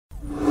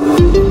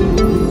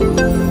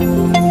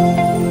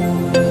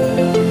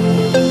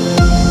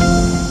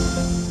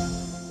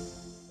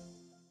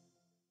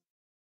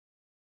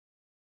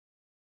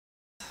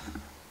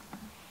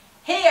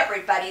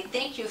everybody.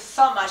 Thank you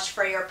so much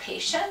for your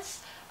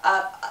patience.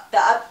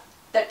 The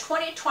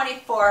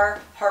 2024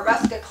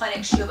 Hruska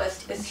Clinic Shoe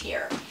List is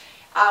here.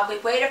 We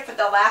waited for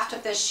the last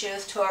of the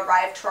shoes to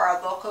arrive to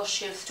our local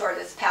shoe store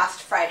this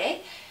past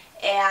Friday.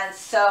 And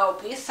so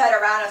we sat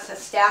around as a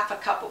staff a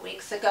couple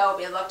weeks ago.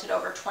 We looked at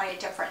over 20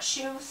 different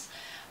shoes.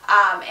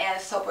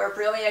 And so we're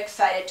really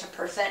excited to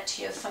present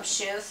to you some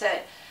shoes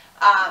that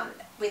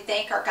we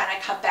think are going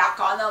to come back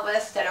on the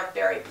list, that are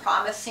very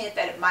promising,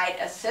 that it might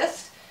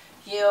assist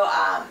you,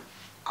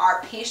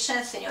 our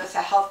patients, and you as a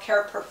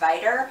healthcare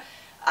provider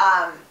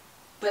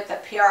with the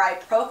PRI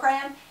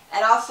program,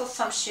 and also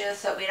some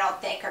shoes that we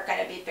don't think are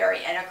going to be very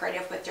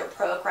integrative with your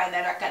program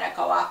that are going to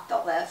go off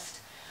the list.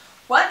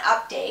 One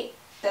update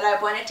that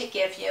I wanted to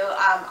give you,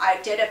 I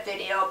did a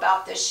video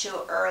about this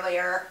shoe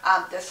earlier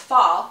this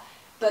fall,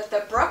 but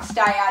the Brooks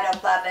Dyad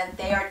 11,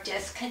 they are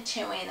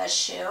discontinuing the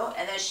shoe,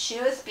 and the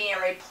shoe is being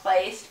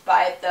replaced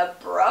by the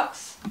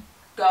Brooks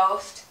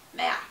Ghost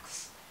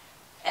Max.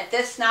 And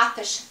this is not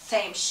the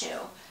same shoe.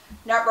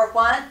 Number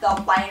one,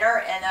 the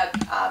liner in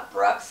the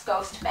Brooks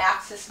Ghost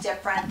Max is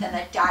different than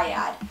the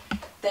Dyad.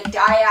 The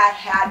Dyad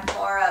had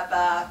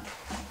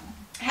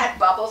had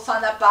bubbles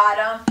on the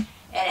bottom,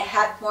 and it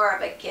had more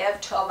of a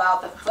give to allow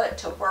the foot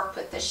to work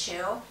with the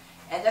shoe.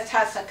 And this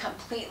has a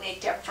completely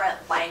different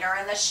liner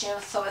in the shoe,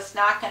 so it's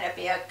not going to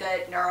be a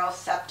good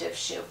neuroceptive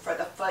shoe for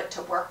the foot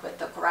to work with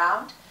the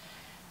ground.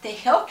 The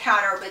heel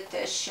counter with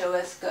this shoe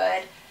is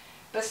good,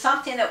 but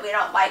something that we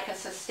don't like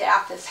as a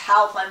staff is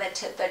how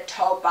limited the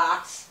toe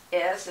box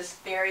is. It's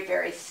very,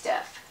 very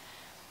stiff.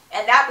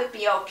 And that would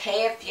be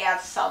okay if you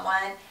have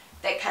someone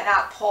that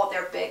cannot pull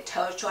their big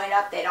toe joint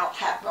up. They don't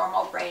have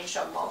normal range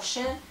of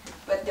motion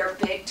with their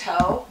big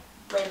toe.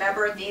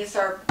 Remember, these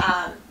are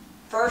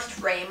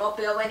first ray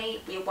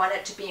mobility. We want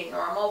it to be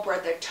normal where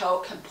the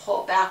toe can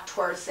pull back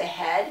towards the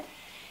head.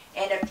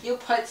 And if you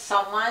put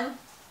someone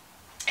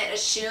in a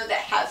shoe that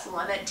has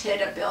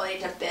limited ability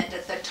to bend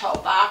at the toe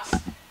box,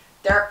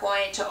 they're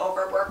going to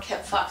overwork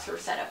hip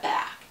flexors in the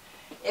back.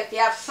 If you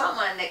have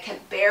someone that can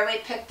barely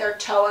pick their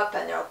toe up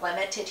and they're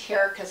limited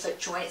here because the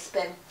joint's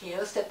been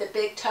fused at the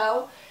big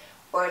toe,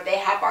 or they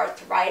have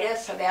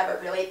arthritis, or they have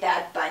a really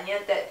bad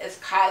bunion that is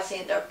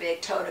causing their big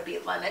toe to be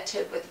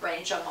limited with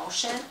range of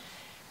motion,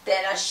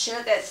 then a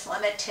shoe that's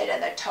limited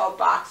in the toe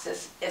box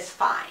is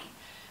fine.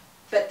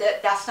 But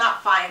that's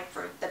not fine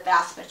for the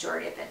vast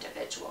majority of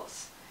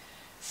individuals.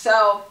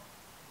 So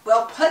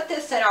we'll put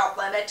this in our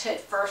limited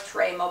first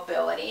ray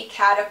mobility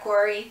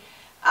category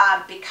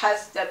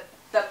because the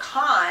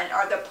con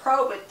or the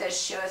pro with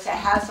this shoe is it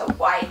has a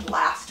wide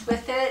last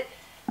with it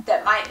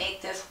that might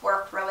make this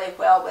work really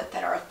well with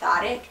an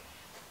orthotic.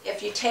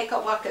 If you take a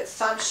look at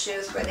some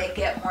shoes where they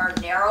get more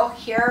narrow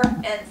here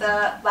in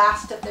the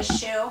last of the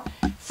shoe,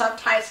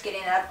 sometimes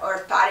getting an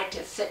orthotic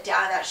to sit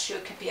down in that shoe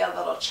can be a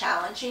little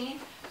challenging.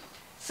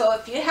 So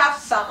if you have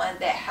someone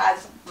that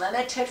has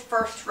limited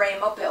first ray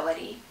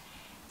mobility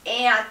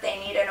and they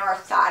need an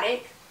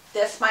orthotic,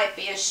 this might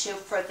be a shoe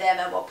for them,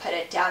 and we'll put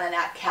it down in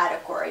that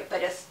category.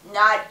 But it's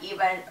not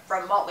even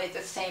remotely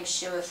the same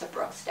shoe as the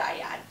Brooks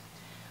Dyad.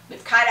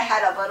 We've kind of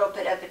had a little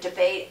bit of a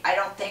debate. I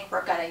don't think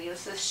we're going to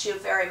use this shoe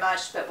very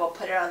much, but we'll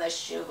put it on the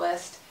shoe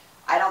list.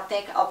 I don't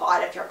think a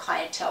lot of your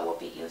clientele will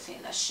be using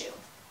this shoe.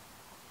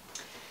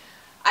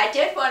 I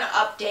did want to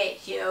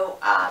update you.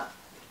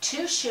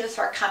 Two shoes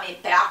are coming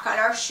back on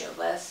our shoe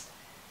list.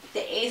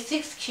 The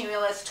Asics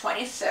Cumulus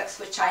 26,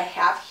 which I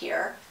have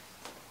here,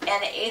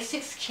 and the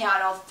Asics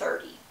Keanu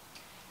 30.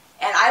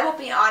 And I will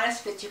be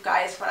honest with you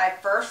guys, when I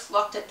first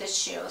looked at the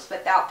shoes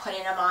without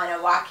putting them on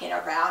and walking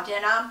around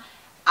in them,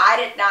 I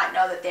did not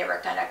know that they were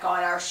going to go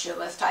on our shoe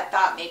list. I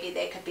thought maybe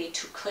they could be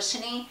too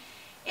cushiony.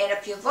 And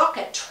if you look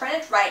at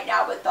trend right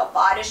now with a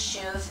lot of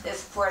shoes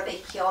is for the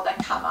heel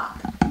to come up.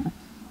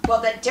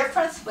 Well, the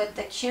difference with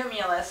the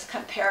Cumulus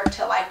compared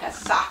to like a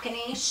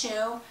Saucony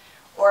shoe,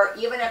 or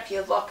even if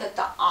you look at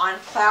the On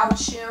Cloud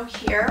shoe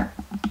here,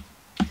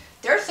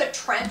 there's a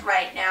trend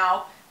right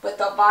now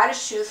with a lot of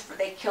shoes for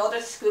the heel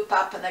to scoop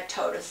up and the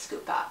toe to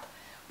scoop up.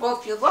 Well,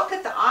 if you look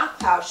at the On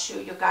Cloud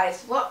shoe, you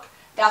guys, look,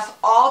 that's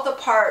all the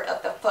part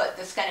of the foot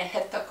that's going to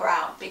hit the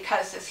ground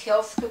because this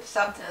heel scoops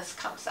up and this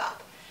comes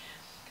up.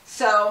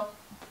 So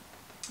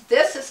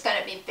this is going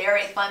to be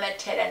very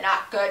limited and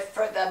not good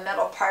for the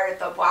middle part of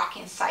the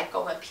walking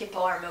cycle when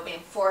people are moving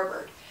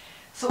forward.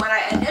 So when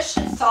I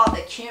initially saw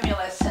the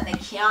Cumulus and the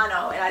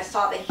Keanu and I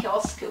saw the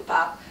heel scoop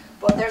up,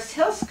 well, there's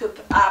heel scoop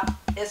up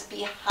is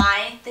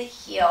behind the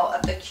heel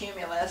of the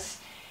Cumulus,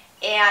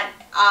 and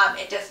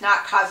it does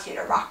not cause you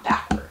to rock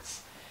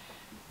backwards.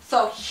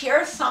 So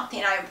here's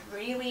something I'm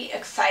really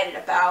excited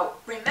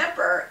about.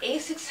 Remember,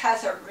 Asics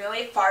has a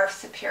really far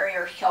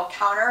superior heel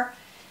counter.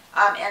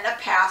 In the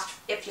past,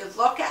 if you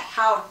look at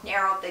how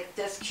narrow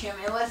this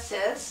Cumulus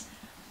is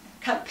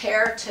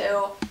compared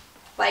to,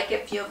 like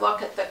if you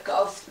look at the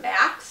Ghost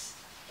Max,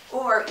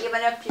 or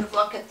even if you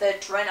look at the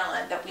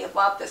Adrenaline, that we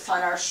love this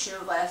on our shoe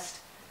list,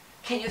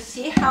 can you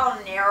see how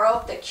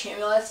narrow the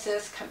Cumulus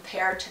is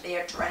compared to the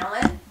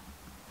Adrenaline?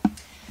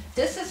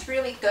 This is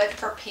really good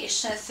for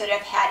patients that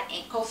have had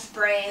ankle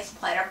sprains,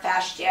 plantar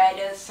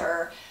fasciitis,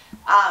 or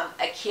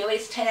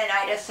Achilles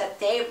tendonitis, that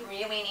they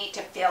really need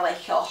to feel a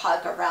heel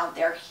hug around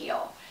their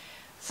heel.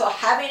 So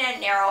having a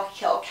narrow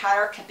heel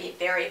counter can be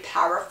very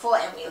powerful,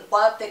 and we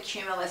love the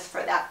Cumulus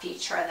for that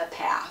feature in the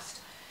past.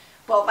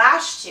 Well,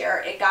 last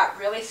year it got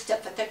really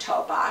stiff at the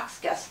toe box.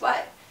 Guess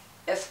what?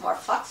 It's more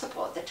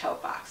flexible at the toe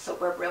box, so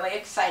we're really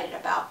excited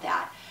about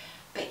that.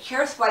 But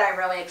here's what I'm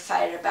really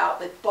excited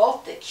about with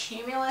both the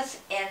Cumulus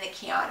and the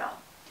Keanu.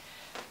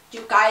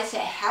 You guys,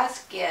 it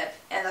has give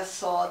in the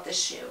sole of the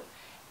shoe.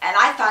 And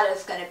I thought it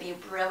was going to be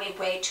really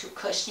way too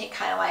cushiony,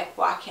 kind of like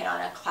walking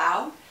on a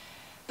cloud.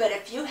 But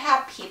if you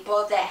have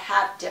people that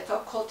have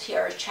difficulty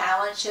or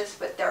challenges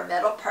with their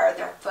middle part of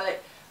their foot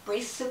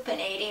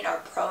resupinating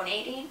or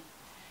pronating,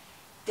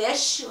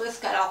 this shoe is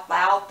going to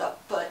allow the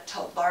foot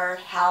to learn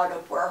how to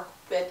work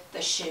with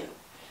the shoe.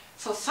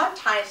 So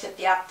sometimes if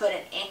you have foot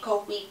and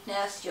ankle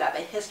weakness, you have a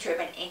history of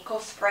an ankle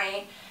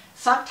sprain,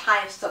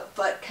 sometimes the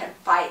foot can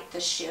fight the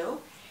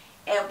shoe.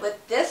 And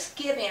with this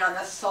giving on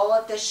the sole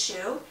of the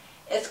shoe,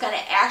 it's going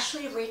to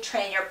actually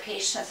retrain your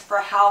patients for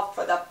how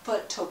for the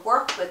foot to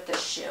work with the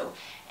shoe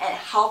and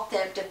help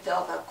them to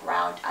feel the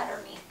ground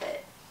underneath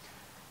it.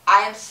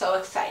 I am so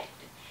excited.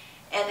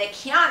 And the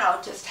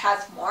Keanu just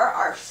has more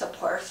arch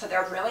support, so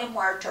they're really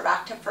more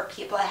directed for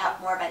people that have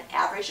more of an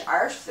average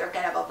arch. They're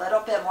going to have a little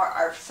bit more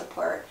arch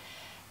support.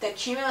 The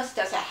Cumulus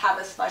doesn't have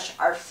as much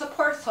arch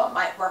support, so it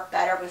might work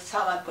better with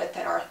someone with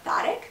an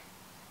orthotic,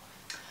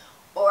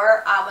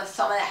 or with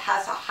someone that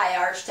has a high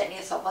arch that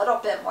needs a little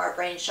bit more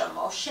range of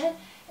motion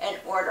in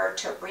order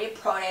to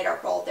repronate or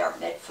roll their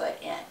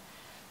midfoot in.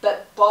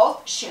 But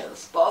both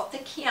shoes, both the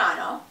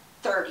Keanu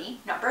 30,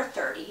 number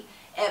 30,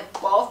 and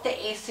both the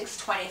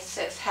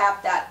A626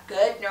 have that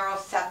good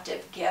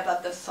neuroceptive give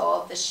of the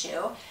sole of the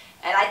shoe,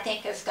 and I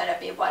think it's going to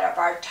be one of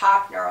our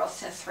top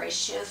neurosensory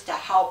shoes to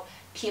help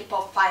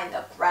people find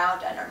the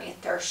ground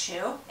underneath their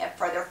shoe and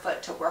for their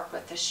foot to work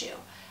with the shoe.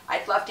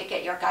 I'd love to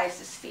get your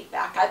guys'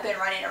 feedback. I've been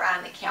running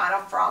around the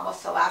Keanu for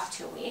almost the last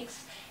 2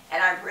 weeks,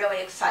 and I'm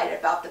really excited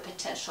about the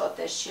potential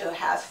this shoe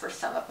has for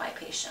some of my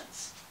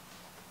patients.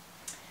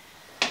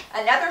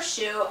 Another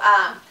shoe,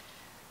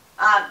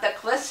 the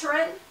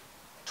Glycerin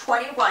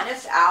 21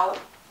 is out.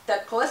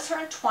 The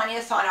Glycerin 20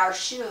 is on our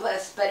shoe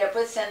list, but it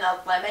was in the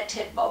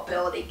limited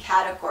mobility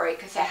category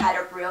because it had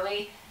a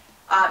really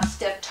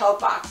stiff toe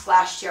box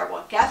last year.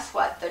 Well, guess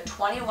what? The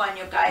 21,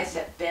 you guys,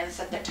 it bends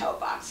at the toe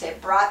box.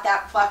 It brought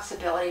that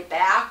flexibility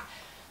back,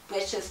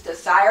 which is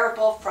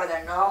desirable for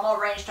the normal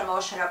range of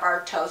motion of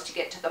our toes to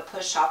get to the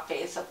push-off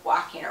phase of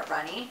walking or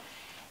running.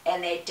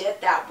 And they did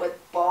that with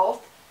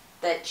both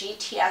the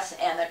GTS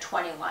and the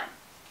 21.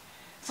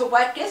 So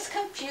what gets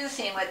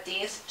confusing with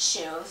these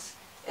shoes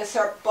is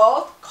they're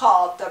both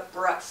called the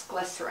Brooks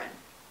Glycerin.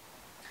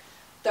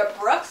 The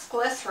Brooks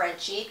Glycerin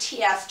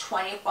GTS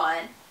 21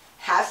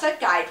 has a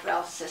guide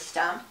rail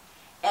system,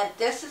 and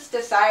this is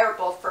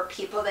desirable for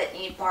people that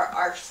need more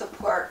arch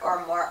support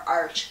or more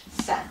arch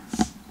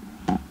sense.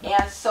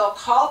 And so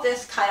call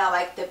this kind of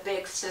like the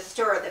big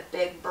sister or the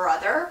big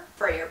brother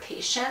for your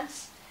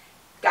patients.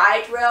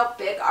 Guide rail,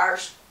 big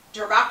arch,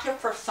 directed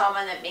for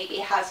someone that maybe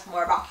has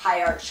more of a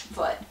high arch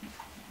foot.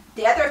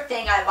 The other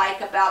thing I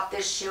like about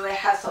this shoe, it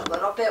has a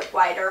little bit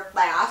wider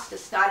last.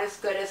 It's not as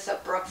good as the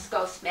Brooks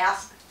Ghost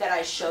Mask that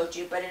I showed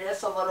you, but it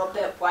is a little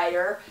bit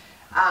wider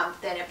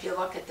than if you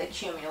look at the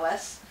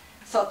Cumulus.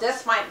 So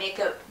this might make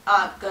it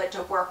good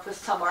to work with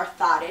some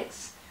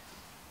orthotics.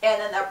 And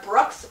then the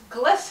Brooks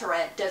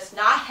Glycerin does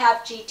not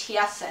have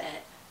GTS in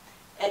it.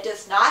 It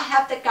does not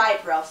have the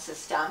guide rail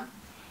system.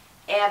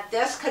 And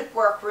this could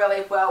work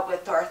really well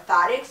with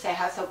orthotics. It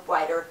has a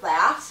wider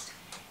last.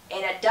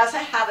 And it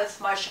doesn't have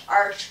as much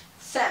arch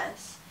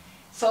sense.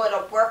 So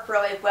it'll work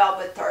really well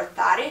with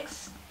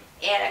orthotics.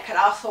 And it can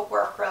also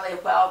work really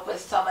well with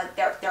someone,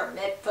 their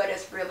midfoot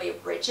is really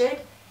rigid,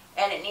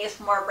 and it needs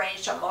more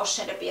range of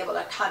motion to be able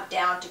to come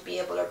down to be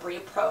able to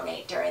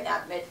repronate during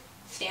that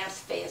mid-stance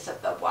phase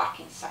of the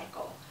walking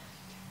cycle.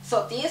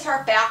 So these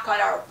are back on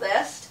our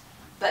list,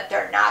 but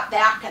they're not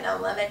back in the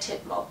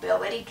limited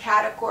mobility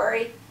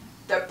category.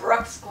 The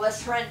Brooks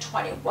Glycerin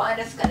 21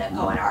 is going to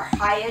go in our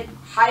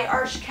high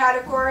arch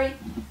category,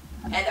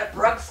 and the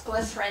Brooks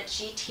Glycerin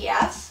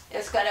GTS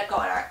is going to go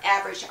in our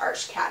average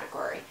arch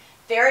category.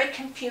 Very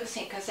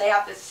confusing because they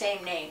have the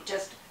same name,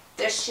 just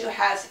this shoe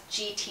has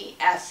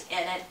GTS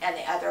in it and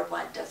the other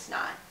one does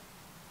not.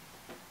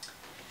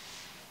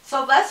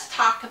 So let's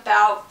talk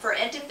about, for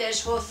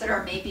individuals that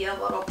are maybe a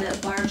little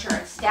bit larger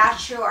in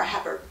stature or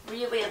have a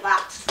really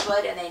lax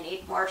foot and they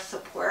need more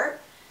support,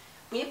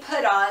 we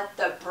put on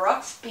the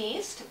Brooks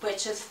Beast,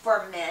 which is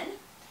for men,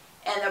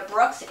 and the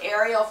Brooks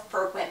Aerial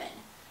for women.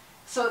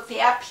 So if you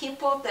have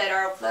people that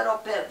are a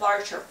little bit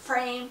larger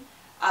frame,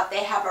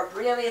 they have a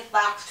really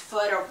laxed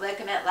foot or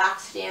ligament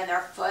laxity in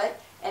their foot,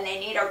 and they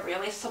need a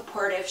really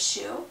supportive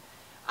shoe,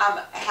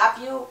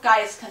 have you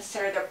guys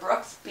consider the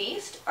Brooks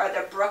Beast or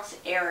the Brooks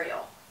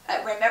Aerial?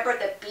 Remember,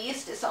 the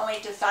Beast is only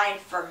designed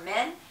for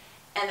men,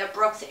 and the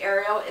Brooks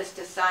Aerial is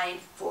designed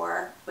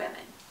for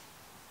women.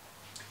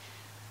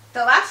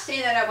 The last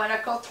thing that I want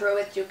to go through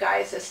with you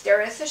guys is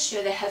there is a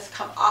shoe that has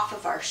come off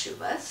of our shoe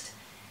list.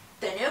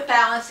 The New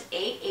Balance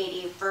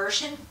 880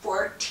 version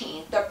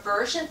 14. The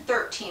version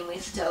 13 we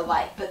still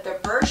like, but the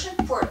version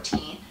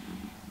 14,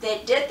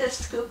 they did the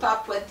scoop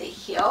up with the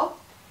heel,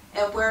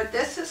 and where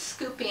this is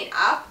scooping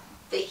up,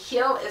 the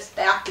heel is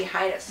back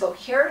behind it. So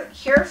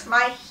here's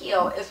my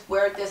heel is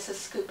where this is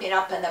scooping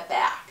up in the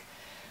back.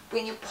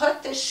 When you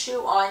put this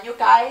shoe on, you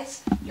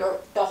guys,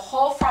 the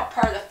whole front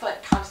part of the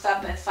foot comes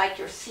up and it's like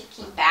you're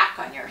seeking back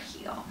on your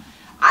heel.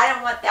 I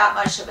don't want that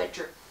much of a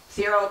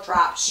zero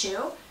drop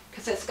shoe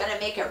because it's going to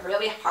make it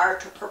really hard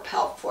to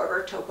propel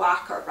forward to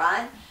walk or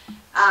run.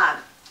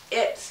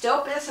 It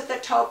still bends at the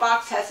toe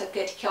box, has a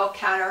good heel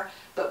counter,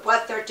 but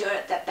what they're doing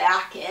at the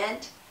back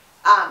end,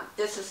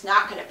 this is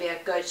not going to be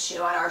a good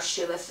shoe on our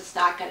shoe list. It's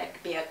not going to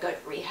be a good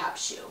rehab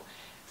shoe.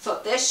 So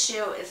this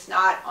shoe is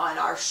not on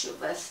our shoe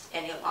list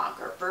any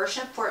longer.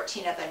 Version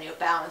 14 of the New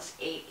Balance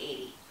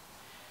 880.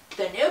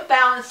 The New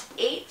Balance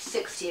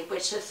 860,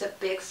 which is the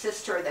big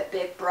sister, the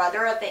big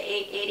brother of the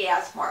 880,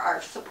 has more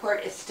arch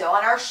support, is still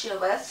on our shoe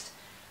list.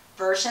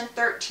 Version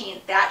 13,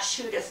 that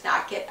shoe does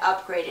not get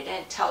upgraded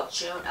until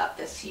June of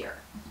this year.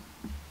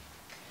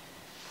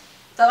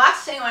 The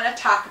last thing I want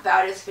to talk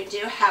about is we do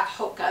have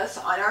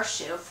Hokas on our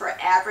shoe for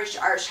average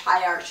arch,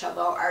 high arch, and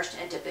low arch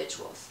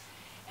individuals.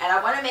 And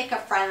I want to make a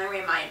friendly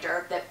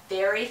reminder that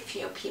very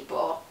few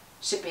people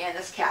should be in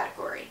this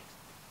category.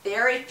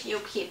 Very few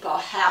people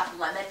have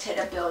limited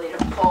ability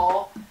to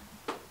pull,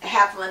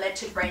 have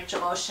limited range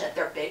of motion at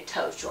their big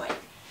toe joint.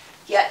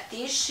 Yet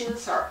these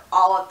shoes are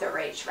all of the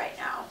rage right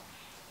now.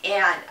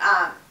 And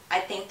I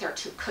think they're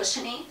too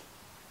cushiony.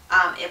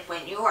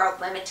 When you are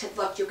limited,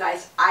 look you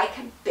guys, I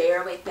can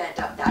barely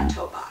bend up that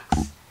toe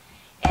box.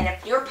 And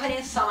if you're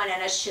putting someone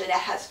in a shoe that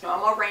has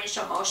normal range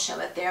of motion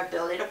with their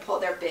ability to pull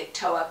their big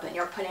toe up and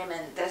you're putting them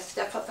in this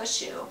stiff of a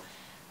shoe,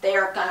 they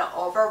are going to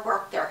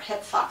overwork their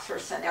hip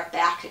flexors and their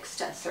back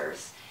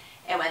extensors.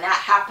 And when that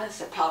happens,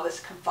 the pelvis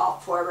can fall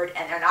forward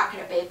and they're not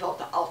going to be able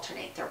to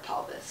alternate their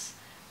pelvis.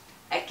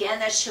 Again,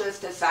 this shoe is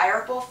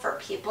desirable for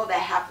people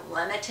that have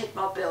limited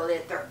mobility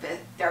at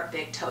their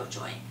big toe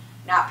joint,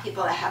 not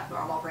people that have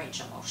normal range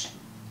of motion.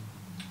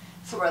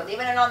 So we're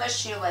leaving it on the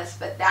shoe list,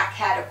 but that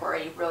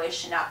category really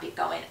should not be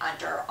going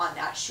under on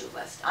that shoe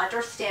list.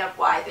 Understand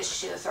why the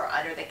shoes are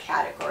under the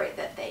category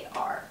that they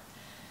are.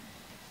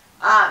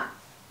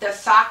 The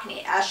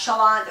Saucony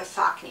Echelon, the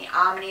Saucony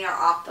Omni are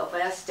off the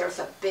list. There's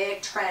a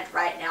big trend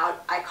right now.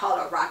 I call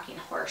it a rocking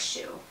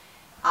horseshoe.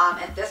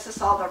 And this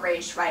is all the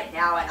rage right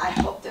now, and I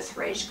hope this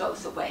rage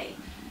goes away.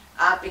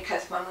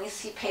 Because when we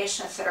see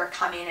patients that are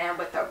coming in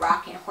with a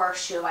rocking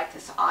horseshoe like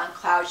this On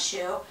Cloud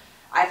shoe,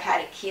 I've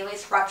had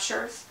Achilles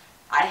ruptures.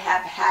 I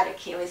have had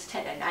Achilles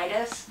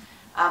tendonitis.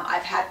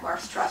 I've had more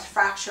stress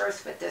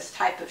fractures with this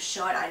type of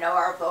shoe, and I know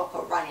our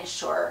local running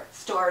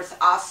stores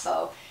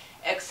also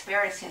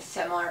experiencing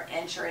similar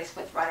injuries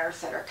with runners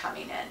that are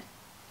coming in.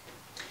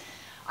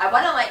 I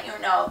want to let you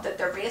know that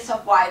the reason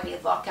why we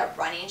look at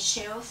running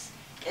shoes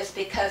is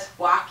because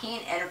walking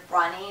and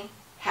running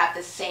have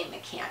the same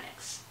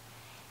mechanics.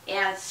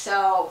 And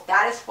so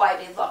that is why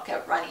we look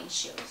at running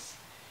shoes.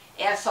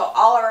 And so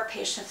all of our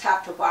patients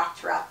have to walk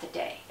throughout the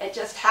day. It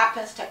just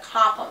happens to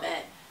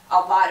complement a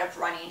lot of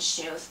running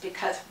shoes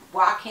because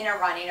walking and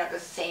running are the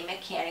same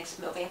mechanics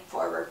moving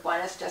forward.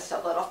 One is just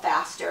a little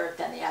faster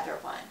than the other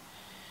one.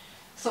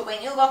 So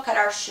when you look at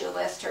our shoe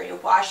list or you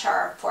watch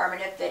our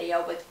informative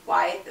video with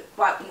why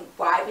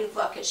we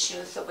look at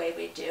shoes the way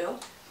we do,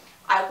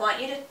 I want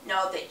you to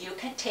know that you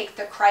can take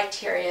the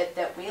criteria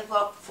that we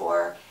look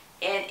for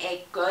in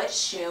a good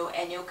shoe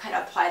and you can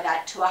apply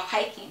that to a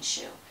hiking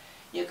shoe.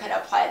 You can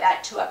apply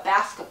that to a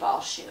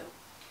basketball shoe.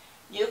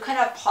 You can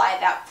apply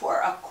that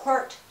for a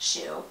court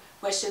shoe,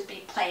 which would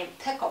be playing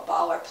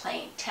pickleball or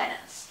playing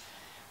tennis.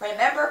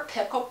 Remember,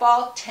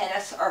 pickleball,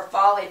 tennis, or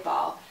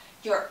volleyball,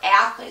 your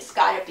athlete's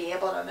got to be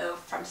able to move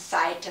from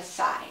side to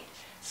side.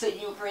 So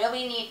you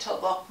really need to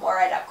look more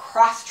at a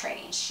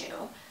cross-training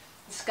shoe.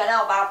 It's going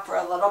to allow for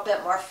a little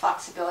bit more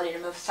flexibility to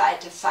move side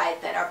to side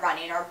than a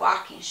running or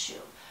walking shoe.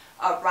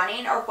 A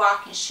running or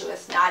walking shoe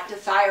is not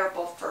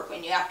desirable for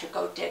when you have to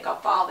go dig a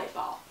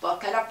volleyball.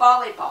 Look at a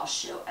volleyball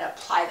shoe and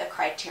apply the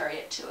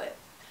criteria to it.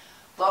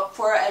 Look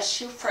for a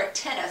shoe for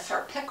tennis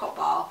or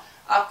pickleball,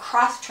 a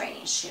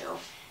cross-training shoe,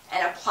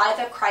 and apply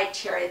the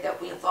criteria that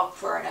we look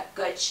for in a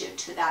good shoe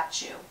to that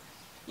shoe.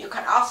 You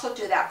can also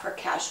do that for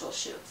casual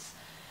shoes.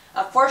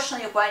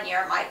 Unfortunately, one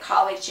year my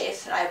colleague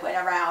Jason and I went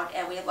around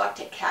and we looked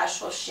at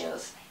casual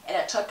shoes, and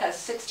it took us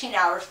 16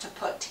 hours to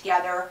put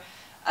together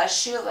a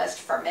shoe list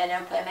for men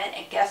and women,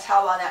 and guess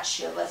how long that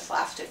shoe list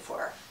lasted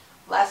for?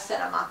 Less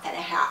than a month and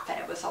a half, and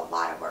it was a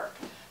lot of work.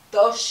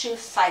 Those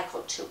shoes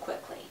cycle too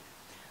quickly.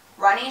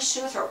 Running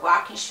shoes or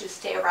walking shoes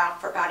stay around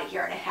for about 1.5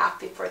 years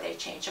before they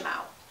change them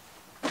out.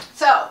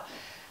 So,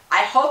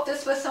 I hope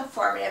this was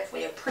informative.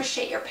 We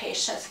appreciate your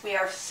patience. We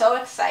are so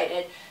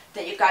excited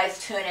that you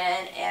guys tune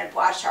in and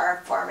watch our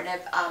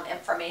informative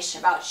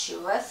information about Shoe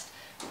List,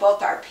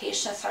 both our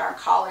patients and our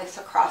colleagues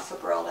across the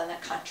world and the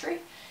country.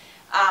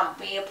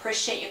 We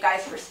appreciate you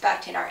guys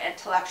respecting our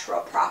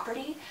intellectual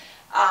property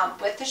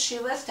with the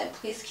shoe list, and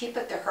please keep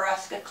it the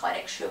Hruska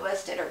Clinic Shoe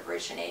List. It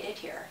originated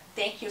here.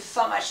 Thank you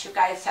so much. You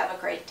guys have a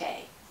great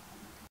day.